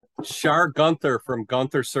Shar Gunther from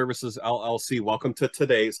Gunther Services LLC. Welcome to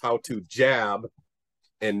today's How to Jab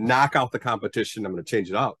and Knock Out the Competition. I'm going to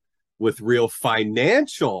change it out with real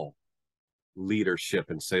financial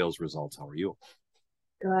leadership and sales results. How are you?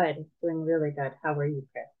 Good. Doing really good. How are you,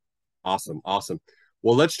 Chris? Awesome. Awesome.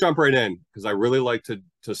 Well, let's jump right in because I really like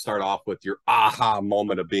to start off with your aha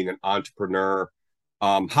moment of being an entrepreneur.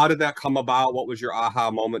 How did that come about? What was your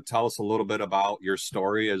aha moment? Tell us a little bit about your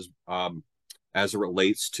story as it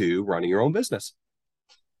relates to running your own business.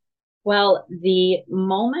 Well, the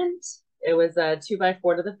moment it was a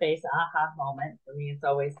 2x4 to the face aha moment. For me, it's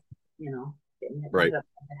always, getting hit Right. the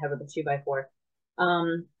head with a 2x4.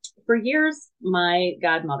 For years, my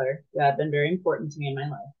godmother had been very important to me in my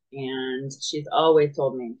life. And she's always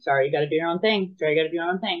told me, sorry, you got to do your own thing. Sorry, you got to do your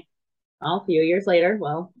own thing. Well, a few years later,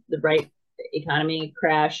 the bright economy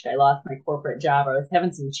crashed. I lost my corporate job. I was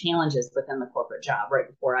having some challenges within the corporate job right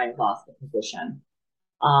before I lost the position.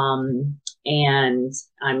 And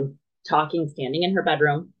I'm standing in her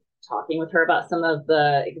bedroom, talking with her about some of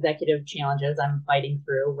the executive challenges I'm fighting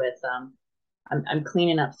through with, I'm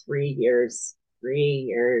cleaning up 3 years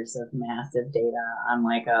of massive data on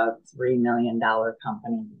like a $3 million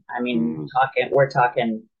company. I mean, we're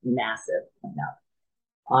talking massive cleanup.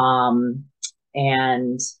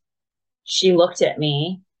 And she looked at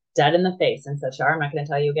me dead in the face and said, Shar, I'm not going to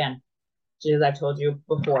tell you again. As I've told you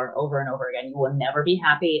before, over and over again, you will never be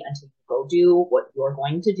happy until you go do what you're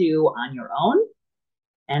going to do on your own.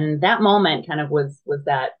 And that moment kind of was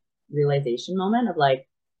that realization moment of like,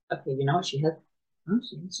 okay, you know what, she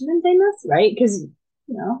been saying this, right? Because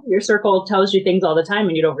your circle tells you things all the time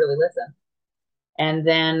and you don't really listen. And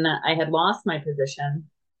then I had lost my position,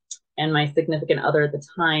 and my significant other at the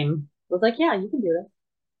time was like, yeah, you can do this.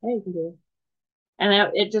 Yeah, you can do it.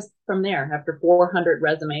 And it just from there, after 400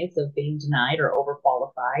 resumes of being denied or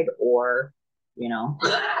overqualified or, not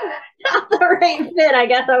the right fit, I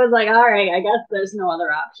guess I was like, all right, I guess there's no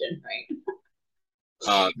other option, right?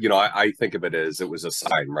 I think of it as it was a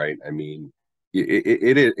sign, right? I mean,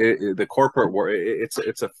 the corporate world, it's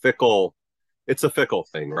a fickle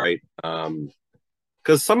thing, right?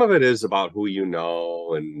 Because some of it is about who you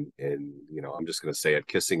know, and I'm just going to say it,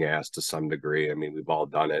 kissing ass to some degree. I mean, we've all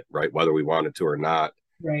done it, right? Whether we wanted to or not.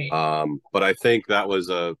 Right. But I think that was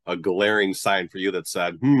a glaring sign for you that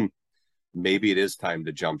said, maybe it is time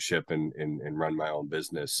to jump ship and run my own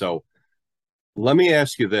business. So let me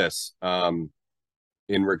ask you this.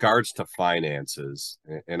 In regards to finances,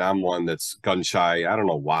 and I'm one that's gun shy. I don't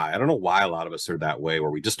know why. I don't know why a lot of us are that way,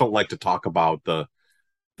 where we just don't like to talk about the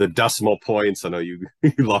decimal points. I know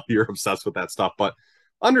you're obsessed with that stuff, but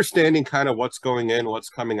understanding kind of what's going in, what's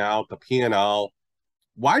coming out, the P&L.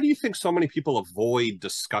 Why do you think so many people avoid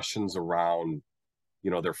discussions around,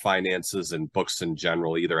 their finances and books in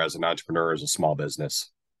general, either as an entrepreneur or as a small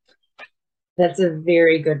business? That's a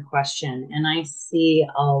very good question. And I see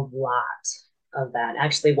a lot of that.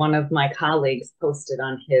 Actually, one of my colleagues posted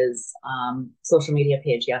on his social media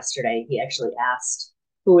page yesterday. He actually asked,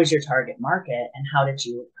 who is your target market and how did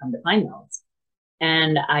you come to find those?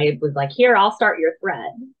 And I was like, here, I'll start your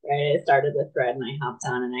thread. Right? I started the thread and I hopped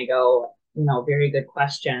on and I go, very good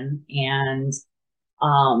question. And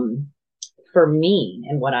for me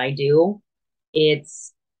and what I do,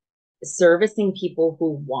 it's servicing people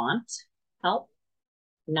who want help,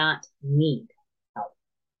 not need help,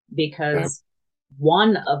 Okay. because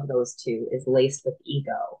one of those two is laced with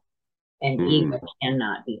ego, and ego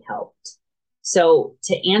cannot be helped. So,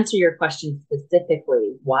 to answer your question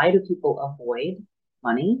specifically, why do people avoid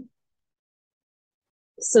money?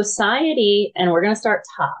 Society, and we're going to start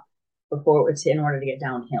top in order to get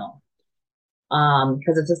downhill,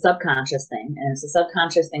 because it's a subconscious thing, and it's a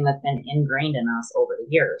subconscious thing that's been ingrained in us over the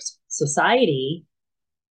years. Society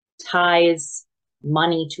ties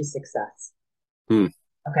money to success.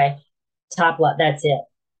 Okay, that's it.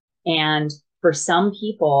 And for some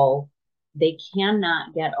people, they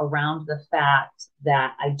cannot get around the fact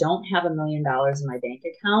that I don't have $1 million in my bank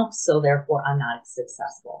account, so therefore I'm not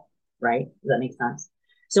successful, right? Does that make sense?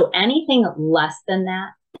 So anything less than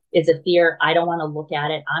that is a fear. I don't want to look at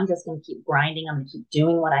it. I'm just going to keep grinding. I'm going to keep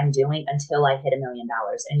doing what I'm doing until I hit $1 million.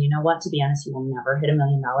 And you know what? To be honest, you will never hit $1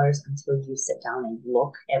 million until you sit down and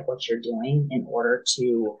look at what you're doing in order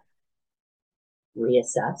to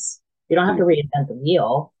reassess. You don't have to reinvent the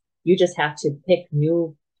wheel. You just have to pick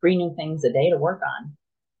 3 new things a day to work on.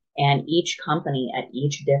 And each company at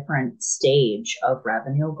each different stage of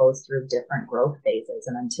revenue goes through different growth phases.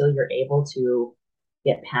 And until you're able to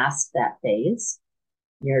get past that phase,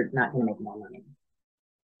 you're not going to make more money.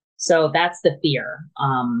 So that's the fear,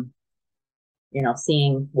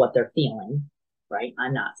 seeing what they're feeling, right?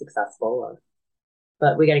 I'm not successful, or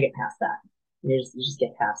but we got to get past that. You just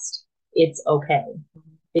get past. It's okay,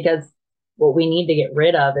 because what we need to get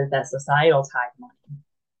rid of is that societal tide money,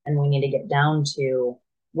 and we need to get down to,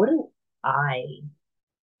 what do I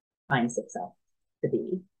find success to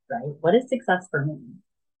be, right? What is success for me?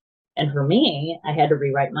 And for me, I had to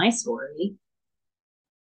rewrite my story.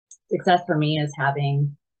 Success for me is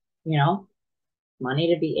having,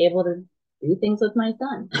 money to be able to do things with my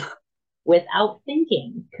son without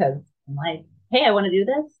thinking, because I'm like, hey, I want to do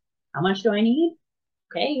this. How much do I need?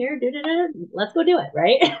 Okay, here, let's go do it,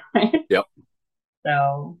 right? Yep.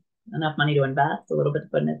 So enough money to invest, a little bit to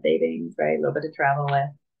put in a savings, right? A little bit to travel with,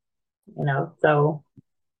 So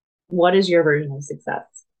what is your version of success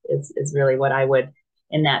is really what I would,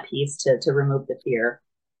 in that piece, to remove the fear.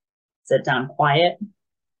 Sit down quiet,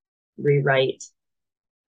 rewrite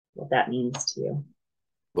what that means to you.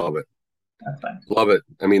 Love it. That's fine. Love it.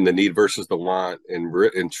 I mean, the need versus the want,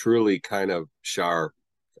 and truly kind of, Shar,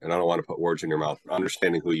 and I don't want to put words in your mouth,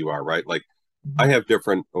 understanding who you are, right? Like, I have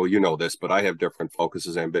different, well, you know this, but I have different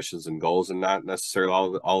focuses, ambitions, and goals, and not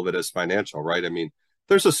necessarily all of it is financial, right? I mean,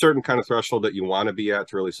 there's a certain kind of threshold that you want to be at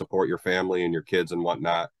to really support your family and your kids and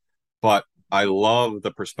whatnot. But I love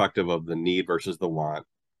the perspective of the need versus the want,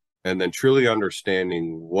 and then truly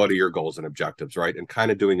understanding what are your goals and objectives, right? And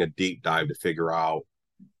kind of doing a deep dive to figure out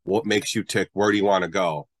what makes you tick, where do you want to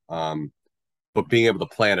go? But being able to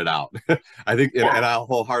plan it out. I think, and I'll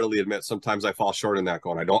wholeheartedly admit, sometimes I fall short in that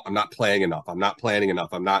going, I'm not planning enough. I'm not planning enough.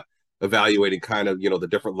 I'm not evaluating kind of, the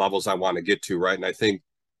different levels I want to get to. Right. And I think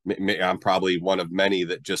I'm probably one of many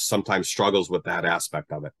that just sometimes struggles with that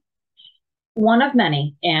aspect of it. One of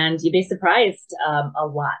many, and you'd be surprised, a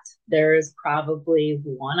lot. There's probably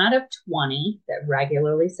 1 out of 20 that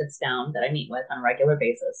regularly sits down, that I meet with on a regular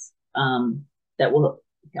basis, that will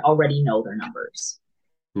already know their numbers.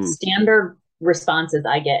 Standard responses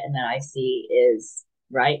I get and that I see is,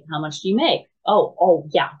 right, how much do you make? Oh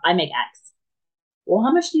yeah, I make X. Well,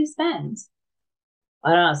 how much do you spend?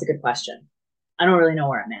 I don't know. It's a good question. I don't really know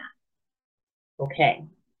where I'm at. Okay,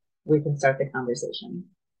 we can start the conversation,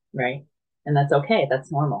 right? And that's okay.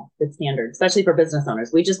 That's normal. It's standard, especially for business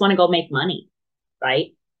owners. We just want to go make money,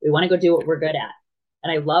 right? We want to go do what we're good at.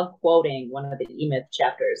 And I love quoting one of the E-Myth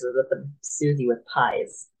chapters of the Susie with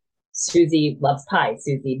pies. Susie loves pies.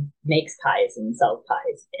 Susie makes pies and sells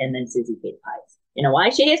pies. And then Susie hates pies. You know why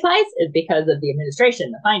she hates pies? Is because of the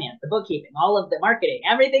administration, the finance, the bookkeeping, all of the marketing,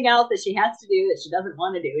 everything else that she has to do that she doesn't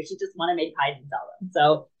want to do. She just want to make pies and sell them.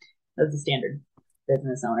 So that's a standard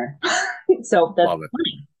business owner. So that's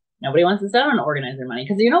funny. Nobody wants to sit down and organize their money,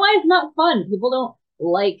 because you know why? It's not fun. People don't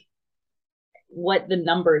like what the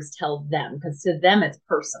numbers tell them, because to them it's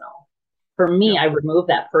personal. For me, I remove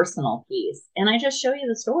that personal piece and I just show you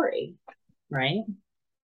the story, right?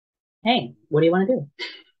 Hey, what do you want to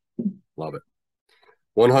do? Love it.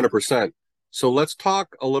 100%. So let's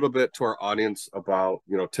talk a little bit to our audience about,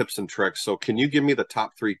 tips and tricks. So can you give me the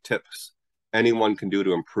top 3 tips anyone can do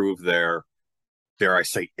to improve their, dare I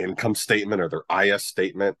say, income statement or their IS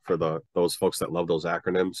statement for those folks that love those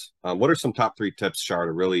acronyms? What are some top 3 tips, Shar,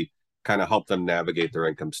 to really kind of help them navigate their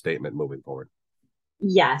income statement moving forward?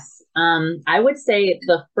 Yes. I would say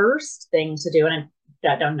the first thing to do, and I've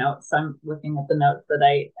got down notes, so I'm looking at the notes that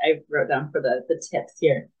I wrote down for the tips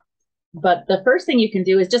here. But the first thing you can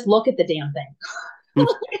do is just look at the damn thing.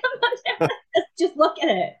 Just look at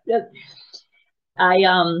it.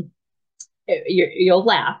 You'll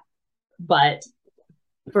laugh, but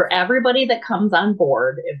for everybody that comes on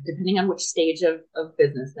board, depending on which stage of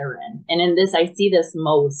business they're in, and in this, I see this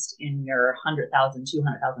most in your 100,000,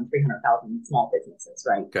 200,000, 300,000 small businesses,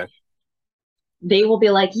 right? Okay. They will be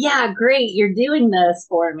like, yeah, great, you're doing this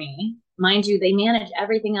for me. Mind you, they manage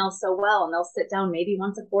everything else so well, and they'll sit down maybe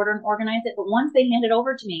once a quarter and organize it. But once they hand it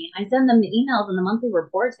over to me, I send them the emails and the monthly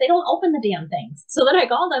reports. They don't open the damn things. So then I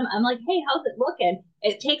call them. I'm like, hey, how's it looking?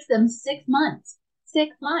 It takes them 6 months.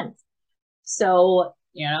 6 months. So,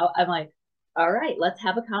 I'm like, all right, let's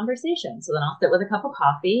have a conversation. So then I'll sit with a cup of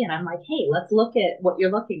coffee and I'm like, hey, let's look at what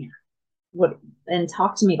you're looking at. And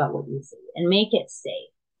talk to me about what you see and make it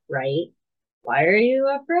safe, right? Why are you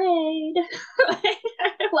afraid?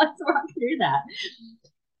 Let's work through that.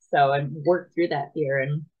 So I work through that fear.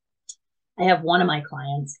 And I have one of my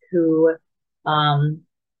clients who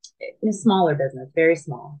is smaller business, very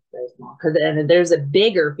small. Because there's a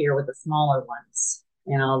bigger fear with the smaller ones.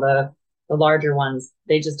 The larger ones,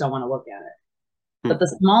 they just don't want to look at it. But the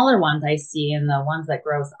smaller ones I see, and the ones that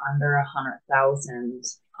grows under 100,000,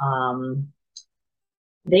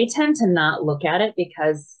 they tend to not look at it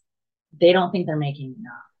because they don't think they're making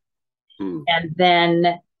enough. And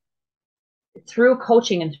then through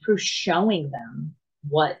coaching and through showing them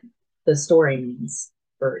what the story means,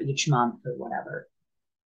 for each month or whatever.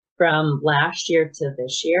 From last year to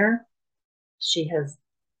this year, she has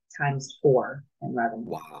times 4 in revenue.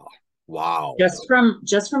 Wow. Wow. Just from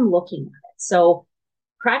looking at it. So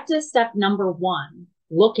practice step number 1,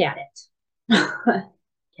 look at it.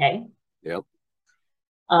 Okay. Yep.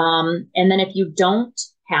 And then if you don't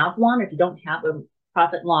have one, if you don't have a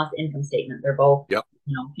profit and loss income statement, they're both, Yep.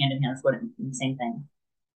 hand in hand, is what the same thing.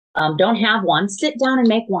 Don't have one, sit down and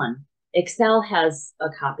make one. Excel has a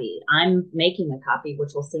copy. I'm making a copy,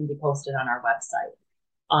 which will soon be posted on our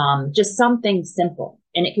website. Just something simple.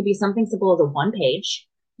 And it could be something simple as a 1 page.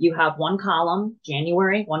 You have 1 column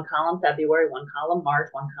January, 1 column February, 1 column March,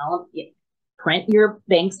 1 column. Print your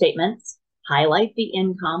bank statements, highlight the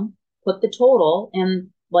income, put the total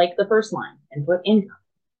in like the first line and put income.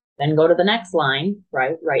 Then go to the next line,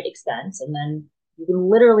 right? Write expense. And then you can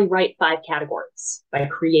literally write 5 categories by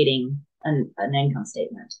creating an income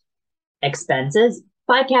statement. Expenses,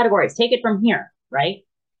 5 categories. Take it from here, right?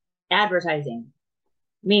 Advertising,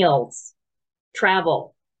 meals,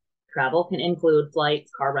 travel. Travel can include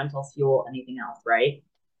flights, car rentals, fuel, anything else, right?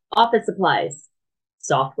 Office supplies,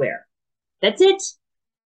 software. That's it.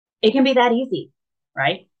 It can be that easy,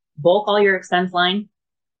 right? Bulk all your expense line,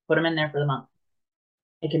 put them in there for the month.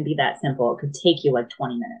 It can be that simple. It could take you like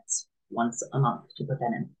 20 minutes once a month to put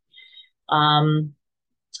that in.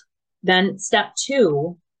 Then step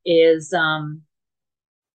 2 is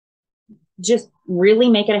just really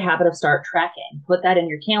make it a habit of start tracking. Put that in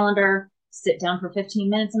your calendar. Sit down for 15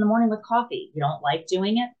 minutes in the morning with coffee. You don't like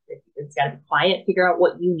doing it, it's got to be quiet. Figure out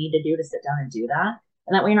what you need to do to sit down and do that.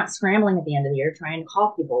 And that way you're not scrambling at the end of the year trying to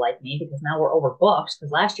call people like me, because now we're overbooked,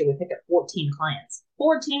 because last year we picked up 14 clients.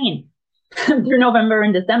 14 through November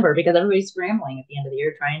and December, because everybody's scrambling at the end of the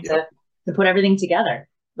year trying to put everything together.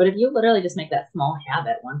 But if you literally just make that small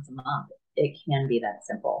habit once a month, it can be that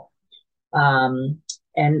simple.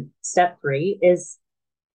 And step 3 is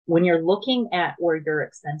when you're looking at where your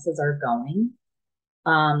expenses are going,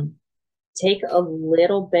 take a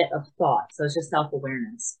little bit of thought. So it's just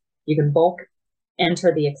self-awareness. You can bulk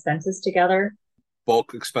enter the expenses together.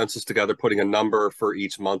 Bulk expenses together, putting a number for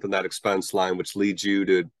each month in that expense line, which leads you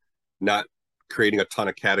to not creating a ton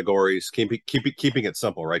of categories, keeping it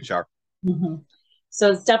simple, right, Shar? Mm-hmm.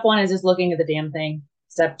 So step 1 is just looking at the damn thing.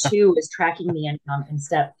 Step 2 is tracking the income, and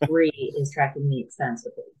step 3 is tracking the expense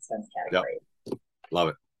with the expense category. Yep. Love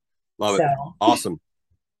it. Love it. Awesome.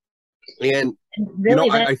 And really,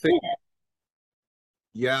 I think,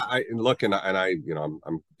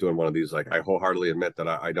 I'm doing one of these, like, I wholeheartedly admit that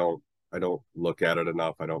I don't look at it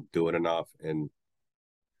enough. I don't do it enough. And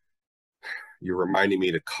you're reminding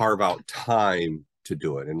me to carve out time to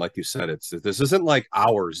do it. And like you said, this isn't like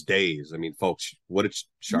hours, days. I mean, folks, what did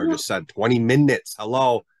Shar just said? 20 minutes.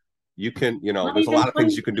 Hello. You can, there's a lot of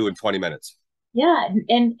things you can do in 20 minutes. Yeah,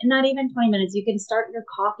 and not even 20 minutes. You can start your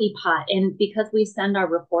coffee pot. And because we send our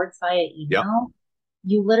reports via email,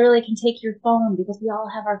 you literally can take your phone, because we all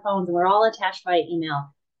have our phones and we're all attached via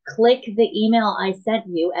email. Click the email I sent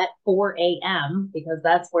you at 4 a.m. because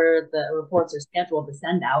that's where the reports are scheduled to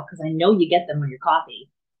send out, because I know you get them with your coffee.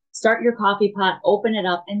 Start your coffee pot, open it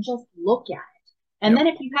up, and just look at it. And then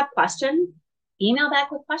if you have questions, email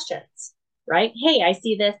back with questions, right? Hey, I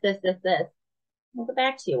see this. We'll get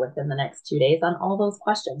back to you within the next 2 days on all those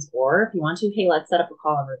questions. Or if you want to, hey, let's set up a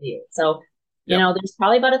call and review. So, there's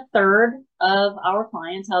probably about a third of our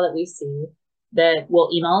clientele that we see that will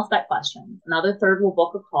email us that question. Another third will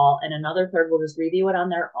book a call, and another third will just review it on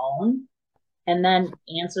their own and then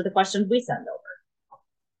answer the questions we send over.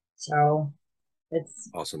 So it's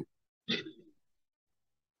awesome.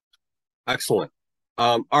 Excellent.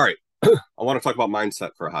 All right. I want to talk about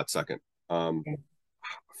mindset for a hot second.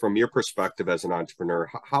 From your perspective as an entrepreneur,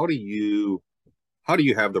 how do you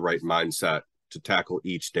have the right mindset to tackle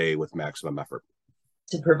each day with maximum effort?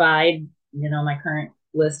 To provide, my current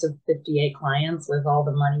list of 58 clients with all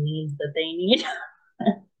the money needs that they need.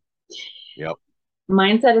 Yep.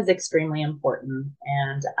 Mindset is extremely important.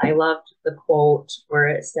 And I loved the quote where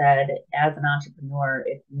it said, as an entrepreneur,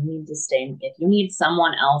 if you need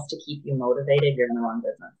someone else to keep you motivated, you're in the wrong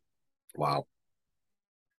business. Wow.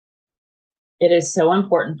 It is so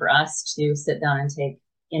important for us to sit down and take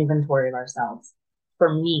inventory of ourselves.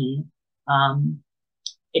 For me,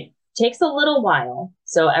 it takes a little while.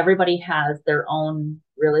 So everybody has their own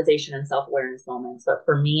realization and self-awareness moments. But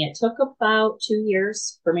for me, it took about 2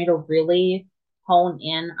 years for me to really hone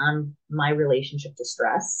in on my relationship to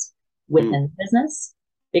stress within the business,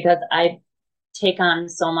 because I take on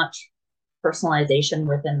so much personalization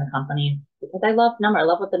within the company, because I love numbers. I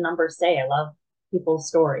love what the numbers say. I love people's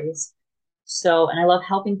stories. And I love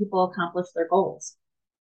helping people accomplish their goals.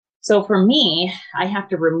 So for me, I have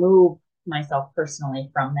to remove myself personally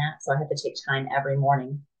from that. So I have to take time every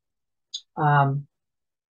morning. Um,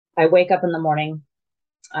 I wake up in the morning,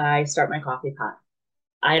 I start my coffee pot.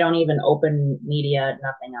 I don't even open media,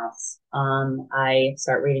 nothing else. I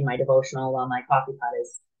start reading my devotional while my coffee pot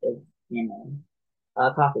is you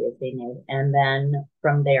know, coffee is being made. And then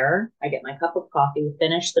from there, I get my cup of coffee,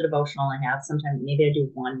 finish the devotional I have. Sometimes maybe I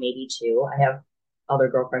do one, maybe two. I have other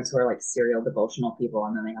girlfriends who are like serial devotional people,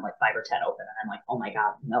 and then they have like 5 or 10 open. And I'm like, oh my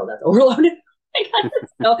God, no, that's overloaded.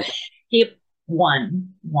 So keep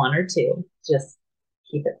one or two, just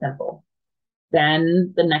keep it simple.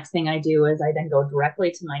 Then the next thing I do is I then go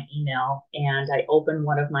directly to my email and I open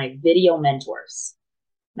one of my video mentors.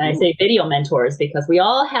 And I say video mentors because we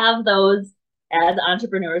all have those as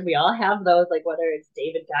entrepreneurs. We all have those, like whether it's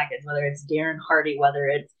David Goggins, whether it's Darren Hardy, whether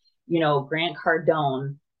it's, Grant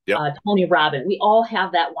Cardone, Yep. Tony Robbins. We all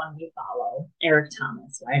have that one we follow, Eric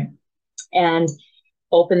Thomas, right? And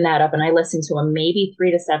open that up and I listen to a maybe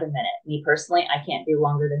 3 to 7 minute. Me personally, I can't do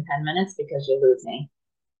longer than 10 minutes because you'll lose me.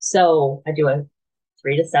 So I do a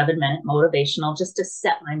 3 to 7 minute motivational just to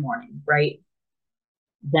set my morning, right?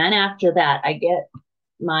 Then after that, I get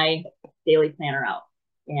my daily planner out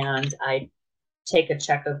and I take a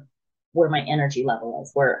check of where my energy level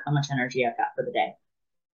is, how much energy I've got for the day.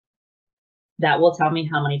 That will tell me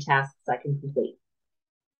how many tasks I can complete.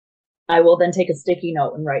 I will then take a sticky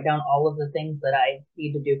note and write down all of the things that I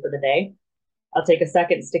need to do for the day. I'll take a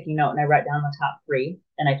second sticky note and I write down the top 3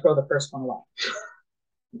 and I throw the first one away.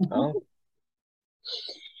 Oh.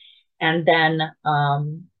 And then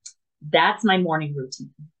that's my morning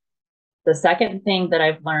routine. The second thing that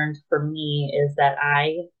I've learned for me is that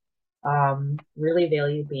I really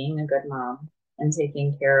value being a good mom and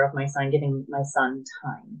taking care of my son, giving my son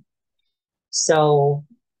time. So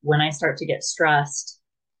when I start to get stressed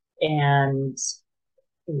and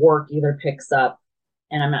work either picks up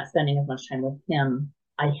and I'm not spending as much time with him,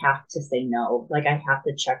 I have to say no. Like I have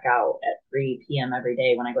to check out at 3 p.m. every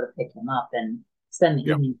day when I go to pick him up and spend the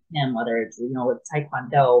evening with him, whether it's, with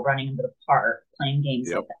Taekwondo, running into the park, playing games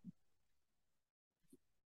with him.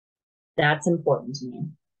 That's important to me.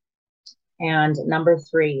 And number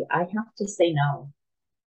 3, I have to say no.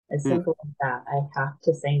 As simple as that. I have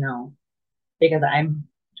to say no because I'm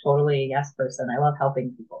totally a yes person. I love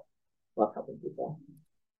helping people.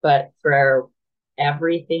 But for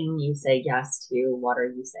everything you say yes to, what are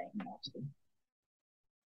you saying no to?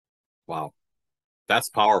 Wow. That's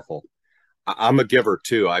powerful. I'm a giver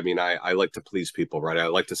too. I mean, I like to please people, right? I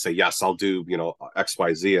like to say, yes, I'll do, X,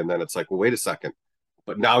 Y, Z. And then it's like, well, wait a second.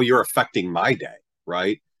 But now you're affecting my day,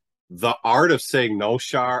 right? The art of saying no,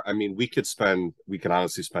 Shar, I mean, we could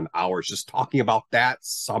honestly spend hours just talking about that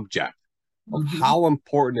subject of how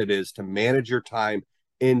important it is to manage your time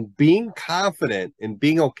and being confident and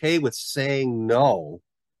being okay with saying no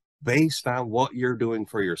based on what you're doing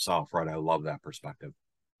for yourself, right? I love that perspective.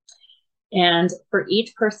 And for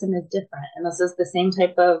each person is different. And this is the same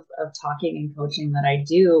type of talking and coaching that I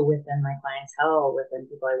do within my clientele, within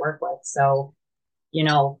people I work with. So,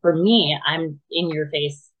 for me, I'm in your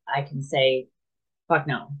face. I can say, fuck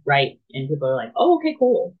no, right? And people are like, oh, okay,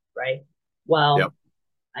 cool, right? Well,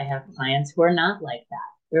 I have clients who are not like that.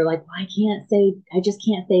 They're like, well, I just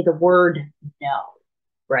can't say the word no,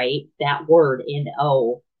 right? That word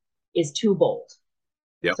N-O is too bold.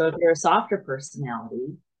 So if you're a softer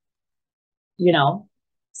personality,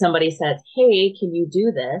 somebody says, hey, can you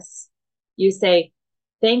do this? You say,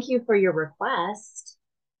 thank you for your request.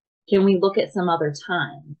 Can we look at some other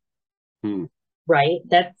time? Right?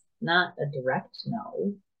 That's not a direct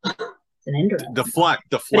no. It's an indirect.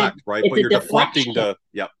 Deflect, right? But you're deflecting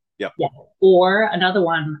yep. Yeah. Or another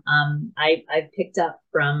one I picked up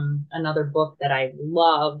from another book that I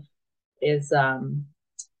love is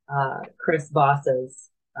Chris Voss's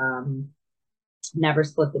Never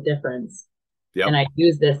Split the Difference. And I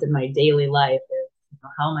use this in my daily life.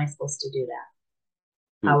 How am I supposed to do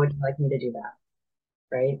that? How would you like me to do that?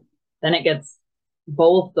 Right? Then it gets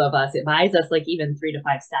both of us. It buys us like even 3 to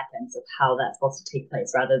 5 seconds of how that's supposed to take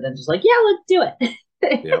place rather than just like, yeah, let's do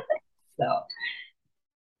it.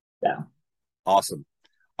 So. Awesome.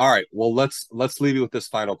 All right. Well, let's leave you with this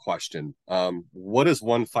final question. What is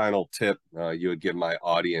one final tip you would give my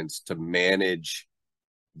audience to manage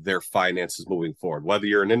their finances moving forward? Whether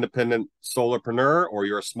you're an independent solopreneur or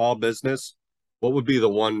you're a small business, what would be the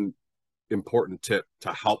one important tip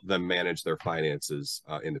to help them manage their finances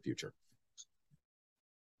in the future?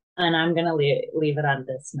 And I'm going to leave it on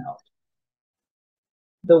this note.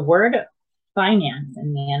 The word finance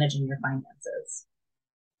and managing your finances,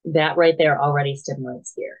 that right there already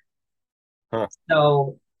stimulates fear.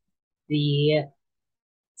 So the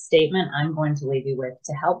statement I'm going to leave you with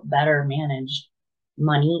to help better manage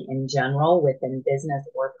money in general within business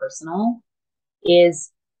or personal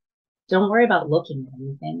is don't worry about looking at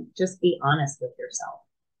anything. Just be honest with yourself.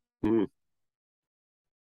 Mm.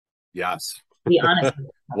 Yes. Be honest with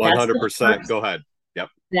yourself. 100%. Go ahead. Yep.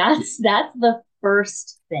 That's the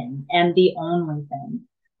first thing and the only thing.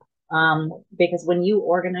 Because when you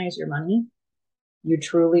organize your money, you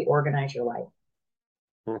truly organize your life.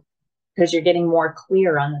 Because you're getting more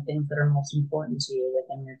clear on the things that are most important to you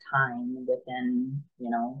within your time, within,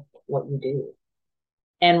 what you do.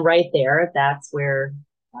 And right there, that's where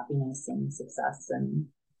happiness and success and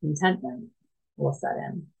contentment will set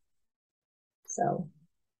in. So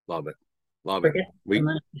love it. Love it.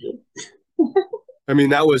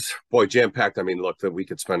 That was, boy, jam-packed. Look, that we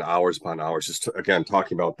could spend hours upon hours just, again,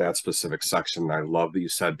 talking about that specific section. I love that you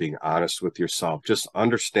said being honest with yourself, just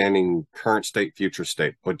understanding current state, future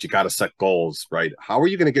state, but you got to set goals, right? How are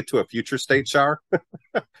you going to get to a future state, Shar?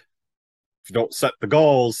 If you don't set the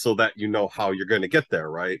goals so that you know how you're going to get there,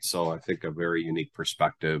 right? So I think a very unique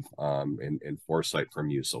perspective and foresight from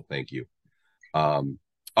you. So thank you. All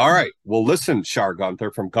right. Well, listen, Shar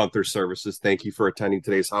Gunther from Gunther Services, thank you for attending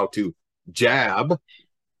today's How to Jab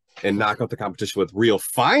and Knock Out the Competition with Real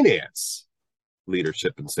Finance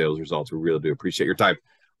Leadership and Sales Results. We really do appreciate your time.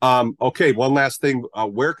 Okay, one last thing.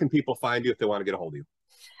 Where can people find you if they want to get a hold of you?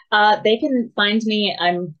 They can find me.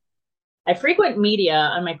 I frequent media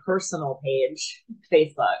on my personal page,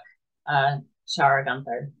 Facebook, Shar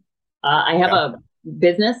Gunther. I have a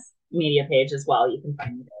business media page as well. You can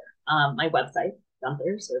find me there. My website,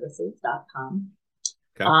 guntherservices.com.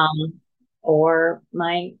 Okay. Or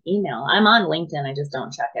my email. I'm on LinkedIn. I just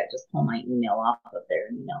don't check it. Just pull my email off of there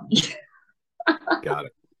and email me. Got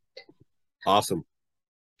it. Awesome.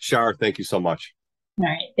 Shar, thank you so much. All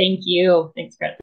right. Thank you. Thanks, Chris.